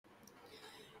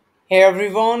Hey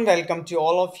everyone, welcome to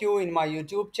all of you in my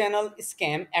YouTube channel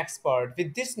Scam Expert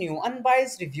with this new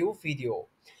unbiased review video.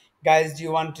 Guys, do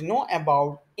you want to know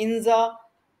about Innza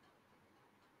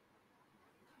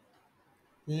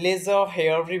laser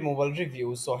hair removal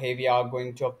review? So here we are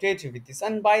going to update you with this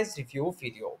unbiased review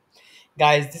video.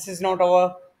 Guys, this is not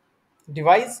our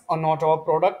device or not our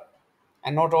product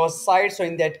and not our site. So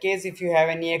in that case, if you have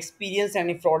any experience,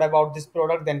 any fraud about this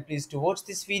product, then please do watch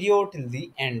this video till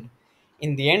the end.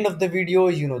 In the end of the video,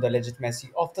 you know the legitimacy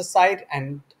of the site,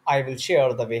 and I will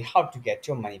share the way how to get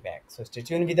your money back. So stay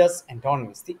tuned with us and don't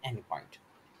miss the end point.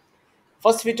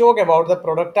 First, we talk about the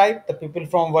product type. The people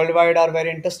from worldwide are very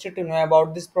interested to know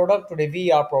about this product. Today,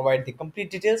 we are provide the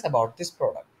complete details about this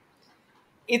product.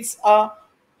 It's a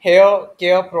hair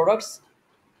care products.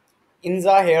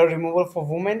 Innza hair removal for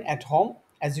women at home.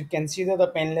 As you can see, the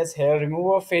painless hair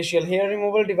remover, facial hair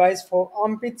removal device for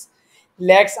armpits,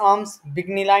 legs, arms,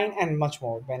 bikini line, and much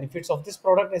more. Benefits of this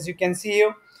product, as you can see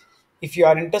here. If you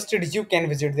are interested, you can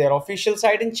visit their official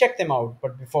site and check them out.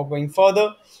 But before going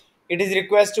further, it is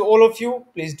request to all of you,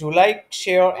 please do like,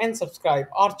 share, and subscribe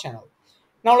our channel.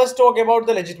 Now let's talk about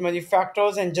the legitimacy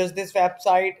factors and judge this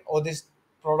website or this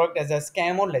product as a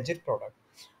scam or legit product.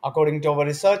 According to our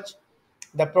research,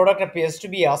 the product appears to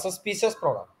be a suspicious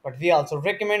product, but we also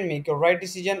recommend make your right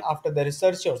decision after the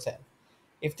research yourself.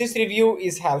 If this review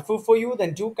is helpful for you,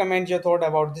 then do comment your thought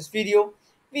about this video.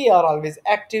 We are always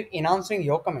active in answering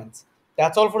your comments.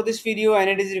 That's all for this video, and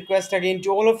it is request again to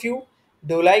all of you,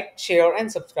 do like, share,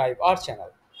 and subscribe our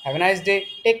channel. Have a nice day.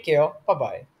 Take care. Bye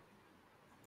bye.